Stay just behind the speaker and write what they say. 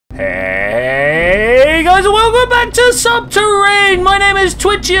Hey guys, and welcome back to Subterrain! My name is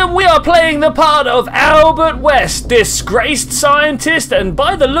Twitchi and we are playing the part of Albert West, disgraced scientist and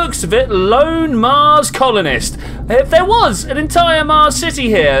by the looks of it, lone Mars colonist. If there was an entire Mars city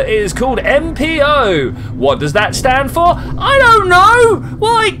here, it is called MPO. What does that stand for? I don't know!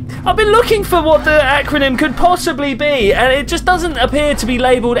 Why? I've been looking for what the acronym could possibly be and it just doesn't appear to be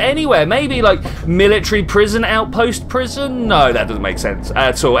labelled anywhere. Maybe like military prison, outpost prison? No, that doesn't make sense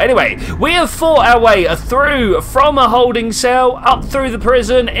at all. Anyway, we have fought our way through from a holding cell, up through the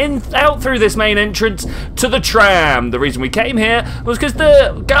prison, out through this main entrance to the tram. The reason we came here was because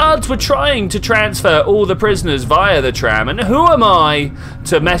the guards were trying to transfer all the prisoners via the tram, and who am I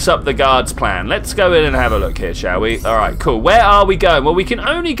to mess up the guards' plan? Let's go in and have a look here, shall we? Alright, cool. Where are we going? Well, we can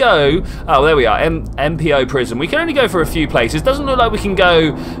only go... Oh, there we are. MPO prison. We can only go for a few places. Doesn't look like we can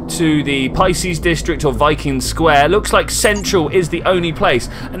go to the Pisces district or Viking Square. Looks like Central is the only place.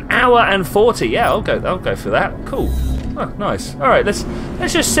 An hour and 40. Yeah, I'll go for that. Cool. Oh, nice. All right, let's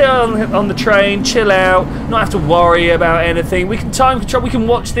just sit on the train, chill out, not have to worry about anything. We can time control. We can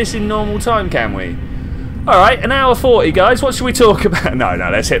watch this in normal time, can we? All right, an hour 40, guys. What should we talk about? No,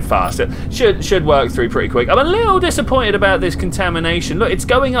 let's hit faster. Should work through pretty quick. I'm a little disappointed about this contamination. Look, it's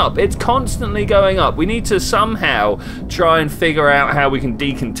going up. It's constantly going up. We need to somehow try and figure out how we can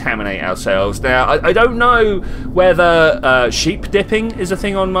decontaminate ourselves. Now, I don't know whether sheep dipping is a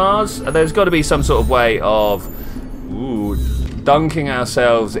thing on Mars. There's got to be some sort of way of dunking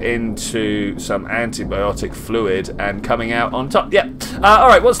ourselves into some antibiotic fluid and coming out on top. Yeah. All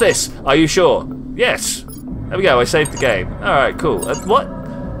right, what's this? Are you sure? Yes. There we go, I saved the game. Alright, cool.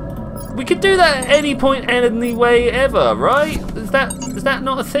 What? We could do that at any point, any way, ever, right? Is that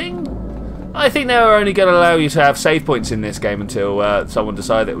not a thing? I think they were only going to allow you to have save points in this game until someone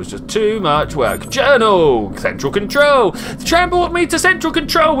decided it was just too much work. Journal! Central Control! The tram brought me to Central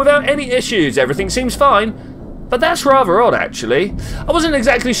Control without any issues. Everything seems fine. But that's rather odd, actually. I wasn't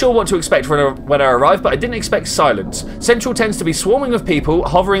exactly sure what to expect when I arrived, but I didn't expect silence. Central tends to be swarming with people,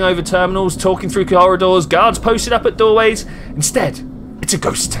 hovering over terminals, talking through corridors, guards posted up at doorways. Instead, it's a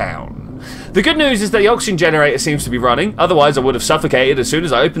ghost town. The good news is that the oxygen generator seems to be running, otherwise I would have suffocated as soon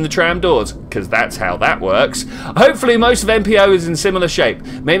as I opened the tram doors, because that's how that works. Hopefully most of MPO is in similar shape.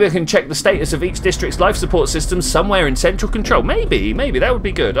 Maybe I can check the status of each district's life support system somewhere in Central Control. Maybe, that would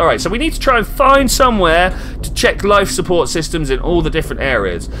be good. Alright, so we need to try and find somewhere to check life support systems in all the different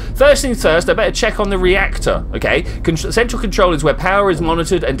areas. First things first, I better check on the reactor, okay? Central Control is where power is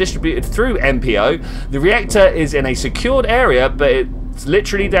monitored and distributed through MPO. The reactor is in a secured area, but it's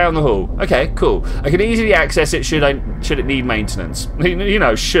literally down the hall. Okay, cool. I can easily access it should it need maintenance. You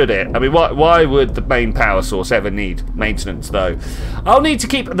know, should it? I mean, why would the main power source ever need maintenance, though? I'll need to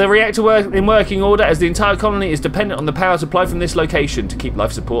keep the reactor in working order as the entire colony is dependent on the power supply from this location to keep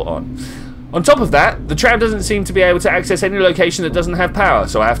life support on. On top of that, the tram doesn't seem to be able to access any location that doesn't have power,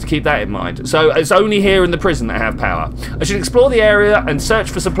 so I have to keep that in mind. So it's only here in the prison that I have power. I should explore the area and search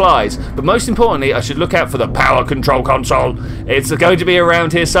for supplies, but most importantly, I should look out for the power control console. It's going to be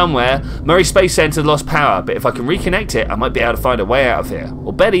around here somewhere. Murray Space Center lost power, but if I can reconnect it, I might be able to find a way out of here.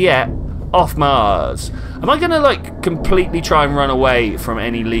 Or better yet, off Mars. Am I going to, like, completely try and run away from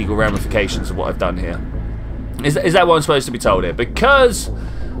any legal ramifications of what I've done here? Is that what I'm supposed to be told here? Because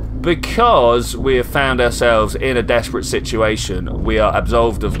we have found ourselves in a desperate situation, we are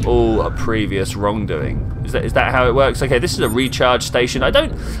absolved of all previous wrongdoing. Is that how it works? Okay, this is a recharge station. I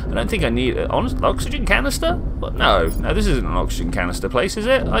don't think I need an oxygen canister. But no, this isn't an oxygen canister place, is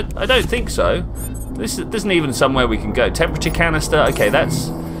it? I don't think so. This isn't even somewhere we can go. Temperature canister. Okay, that's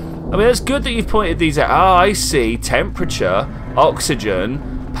good that you've pointed these out. Ah, I see. Temperature,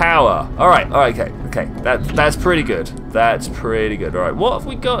 oxygen, power. All right. Okay. That's pretty good. That's pretty good. All right. What have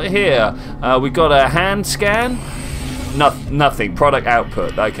we got here? We've got a hand scan. Nothing. Product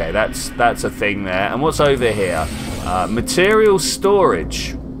output. Okay. That's a thing there. And what's over here? Material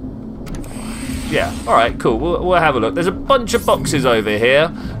storage. Yeah. All right. Cool. We'll have a look. There's a bunch of boxes over here.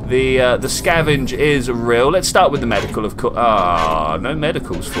 The scavenge is real. Let's start with the medical, of course. Ah, no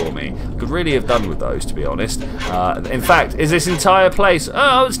medicals for me. Could really have done with those, to be honest. In fact, is this entire place...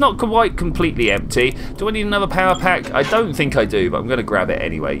 Oh, it's not quite completely empty. Do I need another power pack? I don't think I do, but I'm going to grab it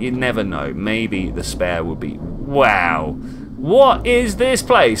anyway. You never know. Maybe the spare will be... Wow. What is this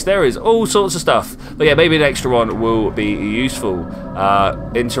place? There is all sorts of stuff. But yeah, maybe an extra one will be useful.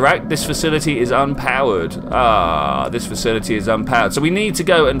 Interact. This facility is unpowered. This facility is unpowered. So we need to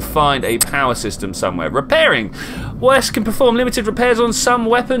go and find a power system somewhere. Repairing. West can perform limited repairs on some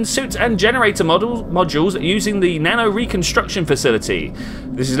weapons, suits, and generator modules using the nano reconstruction facility.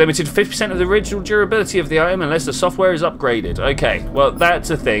 This is limited to 50% of the original durability of the item unless the software is upgraded. Okay, well that's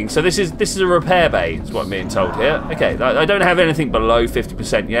a thing. So this is a repair bay, is what I'm being told here. Okay, I don't have anything below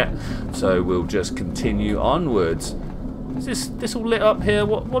 50% yet, so we'll just continue onwards. Is this all lit up here?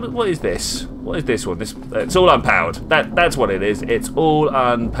 What is this? What is this one? It's all unpowered. That's what it is. It's all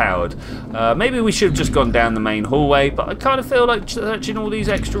unpowered. Maybe we should have just gone down the main hallway, but I kind of feel like searching all these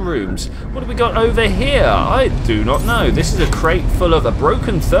extra rooms. What have we got over here? I do not know. This is a crate full of a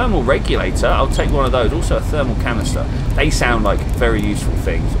broken thermal regulator. I'll take one of those. Also a thermal canister. They sound like very useful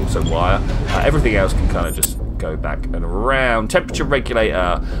things. Also wire. Everything else can kind of just go back and around. Temperature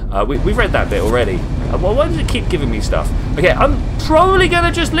regulator. We've read that bit already. Well, why does it keep giving me stuff? Okay, I'm probably going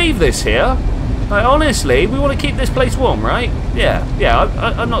to just leave this here. Like, honestly, we want to keep this place warm, right? Yeah,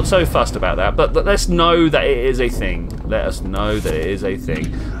 I'm not so fussed about that, but let's know that it is a thing. Let us know that it is a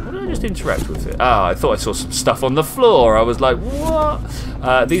thing. Why did I just interact with it? I thought I saw some stuff on the floor. I was like,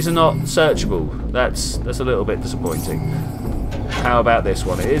 what? These are not searchable. That's a little bit disappointing. How about this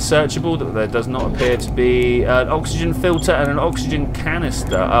one? It is searchable. There does not appear to be an oxygen filter and an oxygen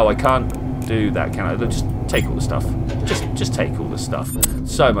canister. Oh, I can't do that, can I? Just take all the stuff. Just take all the stuff.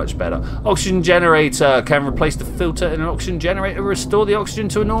 So much better. Oxygen generator can replace the filter in an oxygen generator, restore the oxygen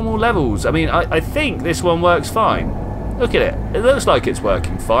to normal levels. I mean, I think this one works fine. Look at it. It looks like it's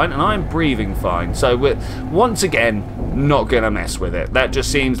working fine, and I'm breathing fine. So we're, once again, not going to mess with it. That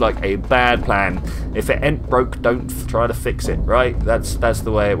just seems like a bad plan. If it ain't broke, don't try to fix it, right? That's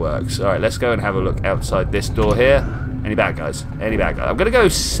the way it works. All right, let's go and have a look outside this door here. Any bad guys? Any bad guys? I'm going to go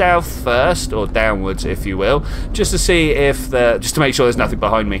south first, or downwards, if you will, just to see if just to make sure there's nothing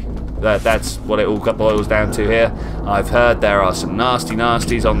behind me. That's what it all boils down to here. I've heard there are some nasty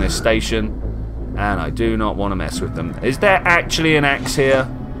nasties on this station, and I do not want to mess with them. Is there actually an axe here?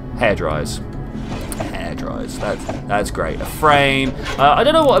 Hair dryers. Hair dryers. That's great. A frame. I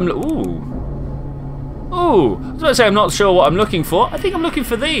don't know what I'm. Ooh, I was about to say I'm not sure what I'm looking for. I think I'm looking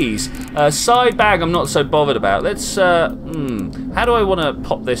for these. Side bag I'm not so bothered about. Let's, how do I want to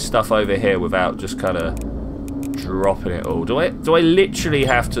pop this stuff over here without just kind of dropping it all? Do I literally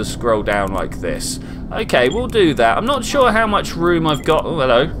have to scroll down like this? Okay, we'll do that. I'm not sure how much room I've got. Oh,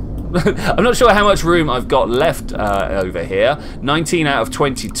 hello. I'm not sure how much room I've got left over here. 19 out of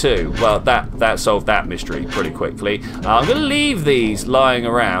 22. Well, that solved that mystery pretty quickly. I'm going to leave these lying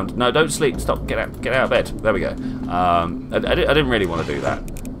around. No, don't sleep. Stop. Get out of bed. There we go. I didn't really want to do that.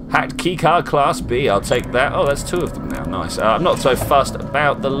 Hacked keycard class B. I'll take that. Oh, that's 2 of them now. Nice. I'm not so fussed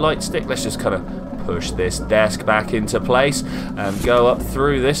about the light stick. Let's just kind of push this desk back into place and go up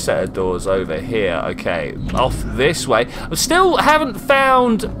through this set of doors over here. Okay, off this way. I still haven't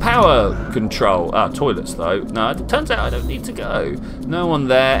found power control. Toilets though. No, it turns out I don't need to go. No one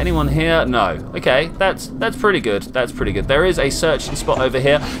there. Anyone here? No. Okay, that's pretty good. That's pretty good. There is a searching spot over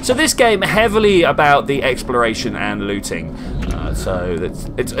here. So this game heavily about the exploration and looting. So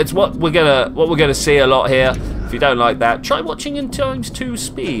it's what we're gonna see a lot here. If you don't like that, try watching in ×2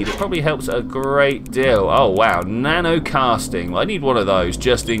 speed. It probably helps a great deal. Oh wow, nano casting. Well, I need one of those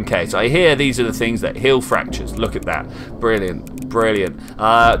just in case. I hear these are the things that heal fractures. Look at that. Brilliant, brilliant.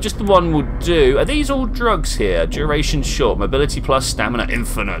 Just the one will do. Are these all drugs here? Duration short, mobility plus, stamina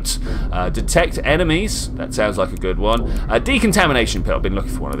infinite. Detect enemies. That sounds like a good one. Decontamination pill. I've been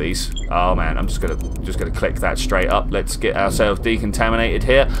looking for one of these. Oh man, I'm just gonna click that straight up. Let's get ourselves decontaminated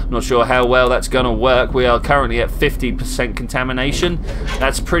here. I'm not sure how well that's gonna work. We are currently at 50% contamination.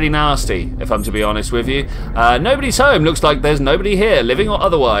 That's pretty nasty, if I'm to be honest with you. Nobody's home. Looks like there's nobody here, living or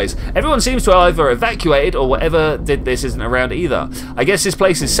otherwise. Everyone seems to have either evacuated or whatever did this isn't around either. I guess this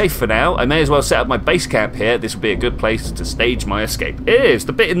place is safe for now. I may as well set up my base camp here. This would be a good place to stage my escape. It is,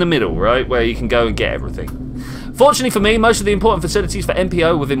 the bit in the middle, right, where you can go and get everything. Fortunately for me, most of the important facilities for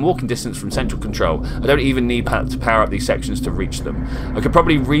MPO are within walking distance from central control. I don't even need to power up these sections to reach them. I could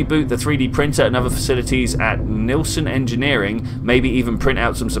probably reboot the 3D printer and other facilities at Nilsson Engineering, maybe even print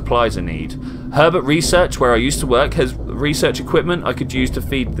out some supplies I need. Herbert Research, where I used to work, has research equipment I could use to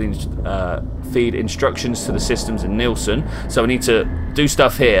feed instructions to the systems in Nilsson. So I need to do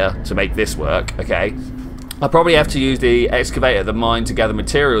stuff here to make this work, okay? I'll probably have to use the excavator at the mine to gather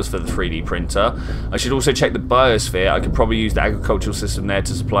materials for the 3D printer. I should also check the biosphere. I could probably use the agricultural system there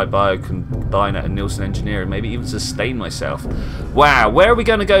to supply biocombiner and Nilsson Engineering, maybe even sustain myself. Wow, where are we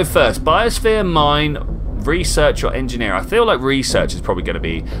going to go first? Biosphere, mine, research or engineer. I feel like research is probably going to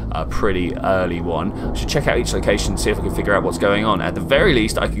be a pretty early one. I should check out each location and see if I can figure out what's going on. At the very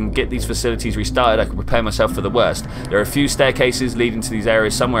least, I can get these facilities restarted. I can prepare myself for the worst. There are a few staircases leading to these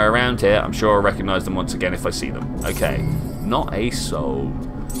areas somewhere around here. I'm sure I'll recognize them once again if I see them. Okay. Not a soul.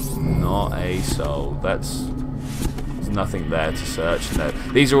 Not a soul. There's nothing there to search. No.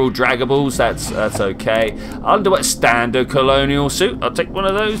 These are all draggables. That's okay. Underwear, standard colonial suit. I'll take one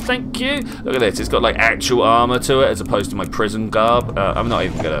of those. Thank you. Look at this. It's got like actual armor to it as opposed to my prison garb. I'm not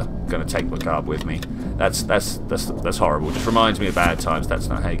even gonna take my garb with me. That's horrible. Just reminds me of bad times. That's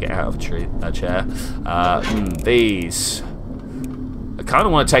not how you get out of a chair. These. I kind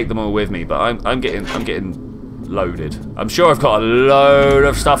of want to take them all with me, but I'm getting loaded. I'm sure I've got a load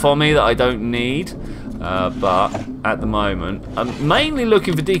of stuff on me that I don't need. But at the moment, I'm mainly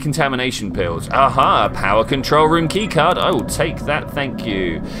looking for decontamination pills. Aha, power control room keycard. I will take that, thank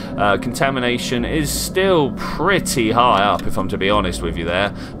you. Contamination is still pretty high up, if I'm to be honest with you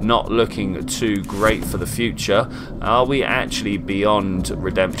there. Not looking too great for the future. Are we actually beyond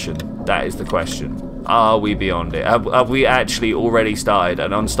redemption? That is the question. Are we beyond it? Have we actually already started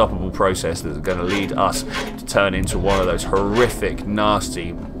an unstoppable process that's going to lead us to turn into one of those horrific,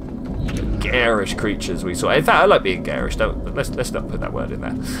 nasty, garish creatures we saw? In fact, I like being garish. Let's not put that word in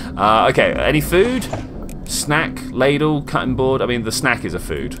there. Okay, any food? Snack, ladle, cutting board. I mean, the snack is a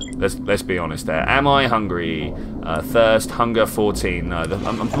food. Let's be honest there. Am I hungry? Thirst, hunger, 14. No,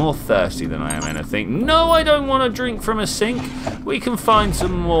 I'm more thirsty than I am anything. No, I don't want to drink from a sink. We can find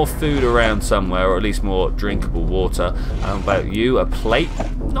some more food around somewhere, or at least more drinkable water. How about you? A plate?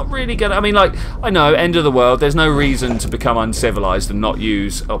 Not really gonna. I mean, like, I know, end of the world. There's no reason to become uncivilized and not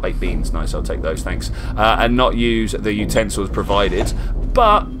use. Oh, baked beans. Nice. I'll take those. Thanks. And not use the utensils provided.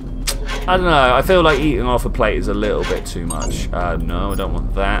 But I don't know, I feel like eating off a plate is a little bit too much. No, I don't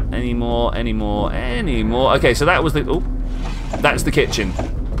want that anymore. Okay, so that was the... Oh, that's the kitchen.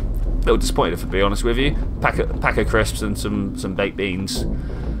 A little disappointed, to be honest with you. Pack of crisps and some baked beans.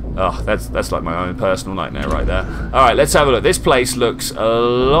 Oh, that's like my own personal nightmare right there. Alright, let's have a look. This place looks a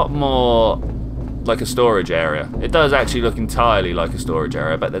lot more like a storage area. It does actually look entirely like a storage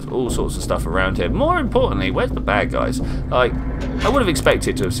area, but there's all sorts of stuff around here. More importantly, where's the bad guys? Like, I would have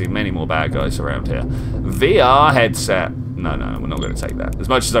expected to have seen many more bad guys around here. VR headset. No, we're not going to take that. As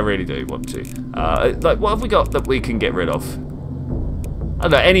much as I really do want to. Like, what have we got that we can get rid of? I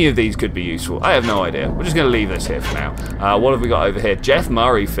don't know, any of these could be useful. I have no idea. We're just going to leave this here for now. What have we got over here? Jeff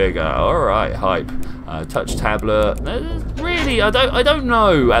Murray figure. Alright, hype. Touch tablet. Really, I don't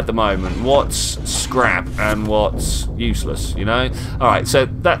know at the moment what's scrap and what's useless, you know? Alright, so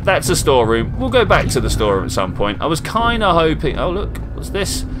that's a storeroom. We'll go back to the storeroom at some point. I was kind of hoping... Oh, look. What's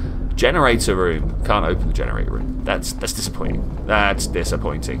this? Generator room. Can't open the generator room. That's disappointing. That's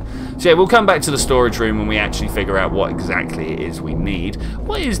disappointing. So yeah, we'll come back to the storage room when we actually figure out what exactly it is we need.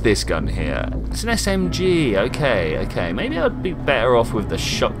 What is this gun here? It's an SMG. Okay. Maybe I'd be better off with the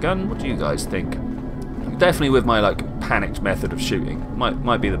shotgun. What do you guys think? Definitely with my like panicked method of shooting.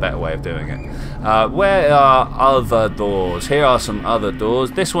 Might be the better way of doing it. Where are other doors? Here are some other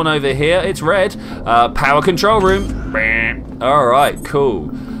doors. This one over here, it's red. Power control room. Alright,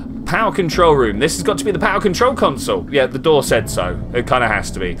 cool. Power control room. This has got to be the power control console. Yeah, the door said so. It kind of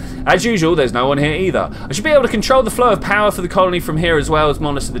has to be. As usual, there's no one here either. I should be able to control the flow of power for the colony from here as well as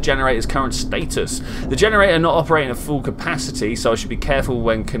monitor the generator's current status. The generator not operating at full capacity, so I should be careful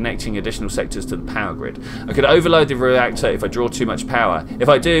when connecting additional sectors to the power grid. I could overload the reactor if I draw too much power. If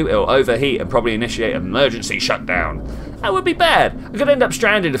I do, it'll overheat and probably initiate emergency shutdown. That would be bad. I could end up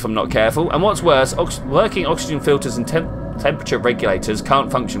stranded if I'm not careful. And what's worse, working oxygen filters and temperature regulators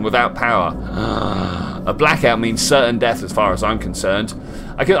can't function without power. A blackout means certain death as far as I'm concerned.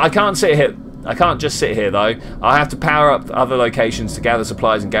 I can't sit here. I can't just sit here though. I'll have to power up other locations to gather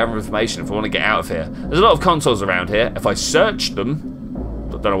supplies and gather information if I want to get out of here. There's a lot of consoles around here. If I search them,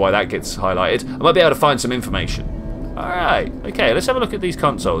 I don't know why that gets highlighted, I might be able to find some information. Alright, okay, let's have a look at these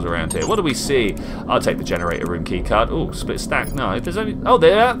consoles around here. What do we see? I'll take the generator room keycard. Oh, split stack. No, there's only... Oh,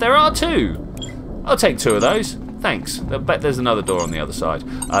 there are two. I'll take two of those. Thanks. I bet there's another door on the other side.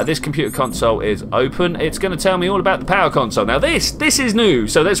 This computer console is open. It's going to tell me all about the power console. Now this is new,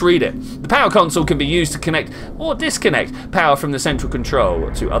 so let's read it. The power console can be used to connect or disconnect power from the central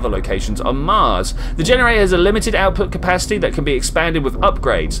control to other locations on Mars. The generator has a limited output capacity that can be expanded with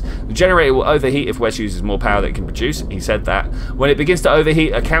upgrades. The generator will overheat if Wes uses more power that it can produce. He said that. When it begins to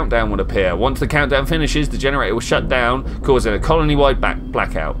overheat, a countdown will appear. Once the countdown finishes, the generator will shut down, causing a colony-wide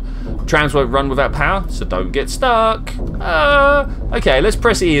blackout. Trams won't run without power, so don't get stuck. Okay, let's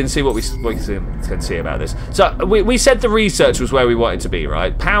press E and see what we can see about this. So we said the research was where we wanted to be,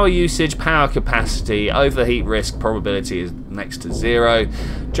 right? Power usage, power capacity, overheat risk probability is next to 0.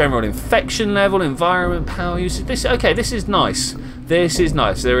 General infection level, environment, power usage. This is nice. This is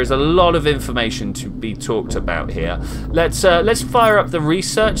nice. There is a lot of information to be talked about here. Let's fire up the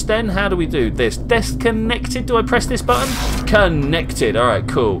research then. How do we do this? Disconnected. Do I press this button? Connected. All right,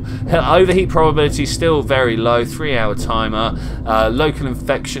 cool. Overheat probability still very low. 3-hour timer. Local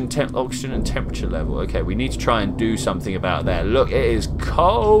infection, oxygen and temperature level. Okay, we need to try and do something about that. Look, it is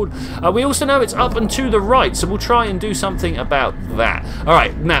cold. We also know it's up and to the right, so we'll try and do something about that. All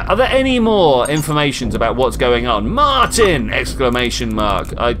right, now, are there any more informations about what's going on? Martin! Exclamation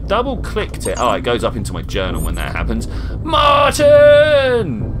mark. I double clicked it. Oh, it goes up into my journal when that happens.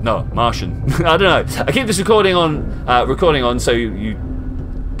 Martin! No, Martian. I don't know. I keep this recording on so you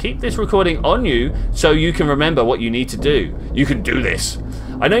keep this recording on you so you can remember what you need to do. You can do this.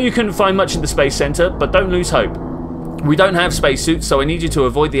 I know you couldn't find much in the Space Center, but don't lose hope. We don't have spacesuits, so I need you to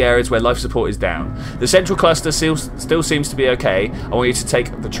avoid the areas where life support is down. The central cluster still seems to be okay. I want you to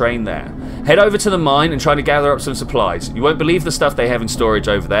take the train there. Head over to the mine and try to gather up some supplies. You won't believe the stuff they have in storage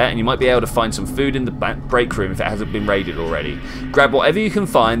over there, and you might be able to find some food in the break room if it hasn't been raided already. Grab whatever you can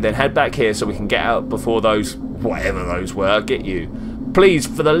find, then head back here so we can get out before those, whatever those were, get you. Please,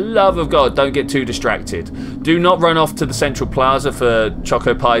 for the love of God, don't get too distracted. Do not run off to the central plaza for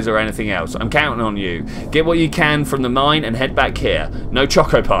choco pies or anything else. I'm counting on you. Get what you can from the mine and head back here. No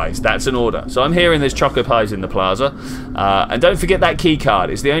choco pies, that's an order. So I'm hearing there's choco pies in the plaza. And don't forget that key card.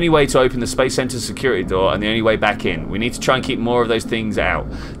 It's the only way to open the Space Center security door and the only way back in. We need to try and keep more of those things out.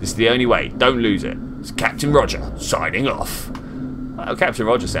 This is the only way. Don't lose it. It's Captain Roger, signing off. Captain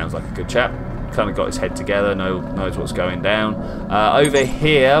Roger sounds like a good chap. Kind of got his head together, knows what's going down. Over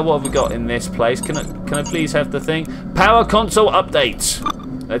here, what have we got in this place? Can I please have the thing? Power console updates.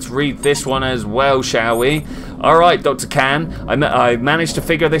 Let's read this one as well, shall we? All right, Dr. Khan, I managed to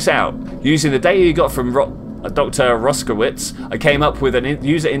figure this out. Using the data you got from Dr. Roskowitz, I came up with a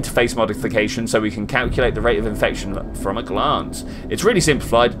user interface modification so we can calculate the rate of infection from a glance. It's really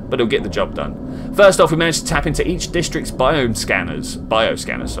simplified, but it'll get the job done. First off, we managed to tap into each district's bioscanners.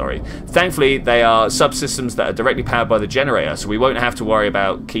 Thankfully, they are subsystems that are directly powered by the generator, so we won't have to worry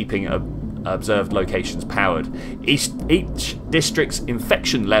about keeping observed locations powered. Each district's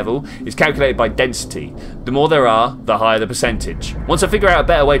infection level is calculated by density. The more there are, the higher the percentage. Once I figure out a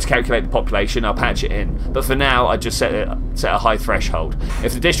better way to calculate the population, I'll patch it in. But for now, I just set a high threshold.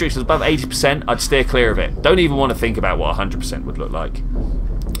 If the district is above 80%, I'd steer clear of it. Don't even want to think about what 100% would look like.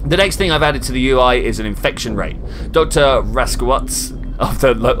 The next thing I've added to the UI is an infection rate. Dr. Raskowitz,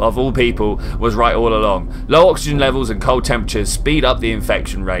 of all people, was right all along. Low oxygen levels and cold temperatures speed up the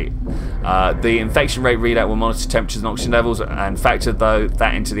infection rate. The infection rate readout will monitor temperatures and oxygen levels and factor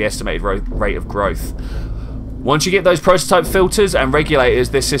that into the estimated rate of growth. Once you get those prototype filters and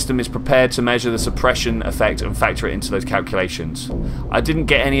regulators, this system is prepared to measure the suppression effect and factor it into those calculations. I didn't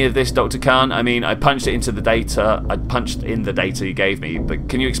get any of this, Dr. Khan. I mean, I punched in the data you gave me, but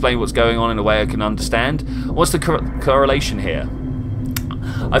can you explain what's going on in a way I can understand? What's the correlation here?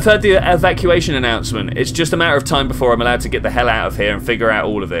 I've heard the evacuation announcement. It's just a matter of time before I'm allowed to get the hell out of here and figure out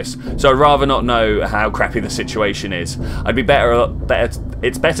all of this. So I'd rather not know how crappy the situation is.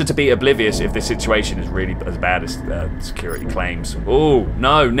 It's better to be oblivious if this situation is really as bad as security claims. Oh,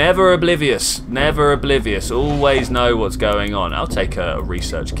 no, never oblivious. Never oblivious. Always know what's going on. I'll take a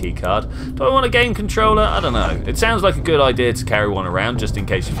research keycard. Do I want a game controller? I don't know. It sounds like a good idea to carry one around just in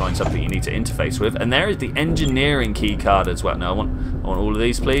case you find something you need to interface with. And there is the engineering keycard as well. No, I want all of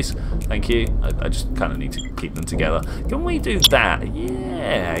these, please. Thank you. I just kind of need to keep them together. Can we do that?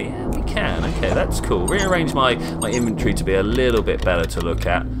 Yeah, we can. Okay, that's cool. Rearrange my inventory to be a little bit better to look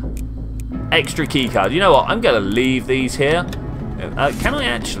at. Extra keycard. You know what? I'm going to leave these here. Can I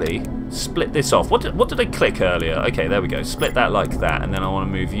actually split this off? What did I click earlier? Okay, there we go. Split that like that, and then I want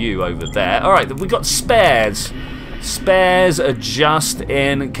to move you over there. All right, we got spares. Spares are just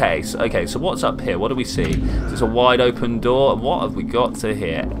in case. Okay, so what's up here? What do we see? There's a wide open door. What have we got to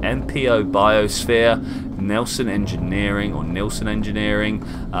here? MPO Biosphere, Nelson Engineering,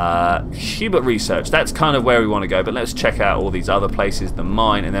 Hubert Research. That's kind of where we want to go, but let's check out all these other places, the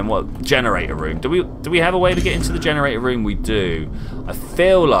mine, and then what? Generator room. Do we have a way to get into the generator room? We do. I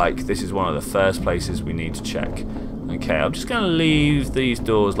feel like this is one of the first places we need to check. Okay, I'm just going to leave these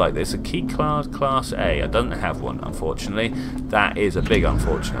doors like this. A key class A. I don't have one, unfortunately. That is a big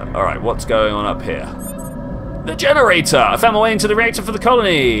unfortunate. Alright, what's going on up here? The generator! I found my way into the reactor for the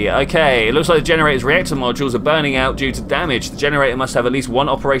colony. Okay, it looks like the generator's reactor modules are burning out due to damage. The generator must have at least one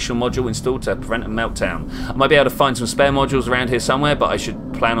operational module installed to prevent a meltdown. I might be able to find some spare modules around here somewhere, but I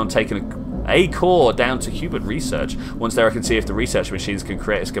should plan on taking a core down to human research. Once there I can see if the research machines can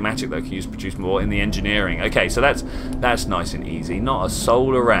create a schematic that I can use to produce more in the engineering. Okay, so that's nice and easy. Not a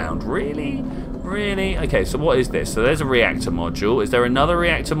soul around. Really? Really? Okay, so what is this? So there's a reactor module. Is there another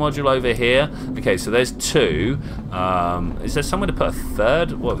reactor module over here? Okay, so there's two. Is there somewhere to put a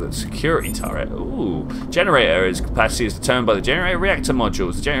third? What was it? Security turret. Ooh. Generator's capacity is determined by the generator reactor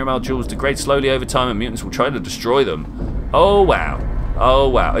modules. The generator modules degrade slowly over time and mutants will try to destroy them. Oh, wow. Oh,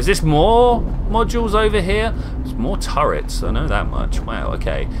 wow. Is this more modules over here? There's more turrets. I know that much. Wow,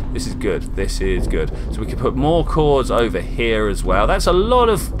 okay. This is good. This is good. So we can put more cores over here as well. That's a lot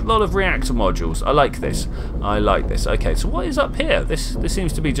of reactor modules. I like this. I like this. Okay, so what is up here? This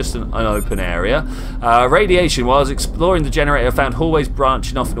seems to be just an open area. Radiation. While I was exploring the generator, I found hallways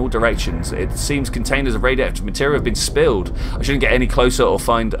branching off in all directions. It seems containers of radioactive material have been spilled. I shouldn't get any closer or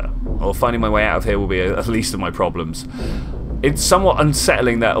finding my way out of here will be at least of my problems. It's somewhat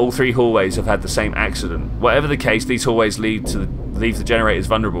unsettling that all three hallways have had the same accident. Whatever the case, these hallways leave the generators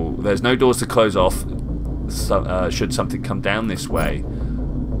vulnerable. There's no doors to close off should something come down this way.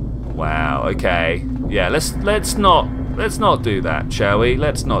 Wow, okay. Yeah, let's not do that, shall we?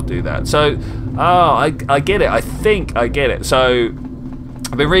 Let's not do that. So, I get it. I think I get it. So,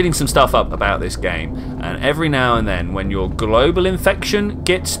 I've been reading some stuff up about this game, and every now and then when your global infection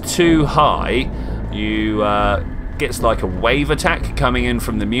gets too high, you gets like a wave attack coming in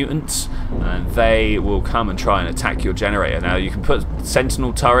from the mutants, and they will come and try and attack your generator. Now you can put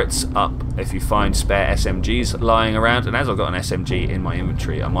sentinel turrets up if you find spare SMGs lying around, and as I've got an SMG in my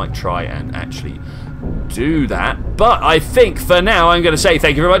inventory, I might try and actually do that. But I think for now I'm going to say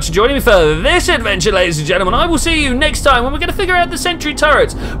thank you very much for joining me for this adventure, ladies and gentlemen. I will see you next time when we're going to figure out the sentry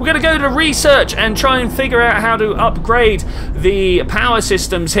turrets. We're going to go to research and try and figure out how to upgrade the power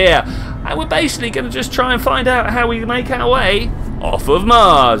systems here, and we're basically going to just try and find out how we make our way off of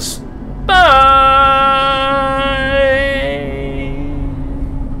Mars. Bye!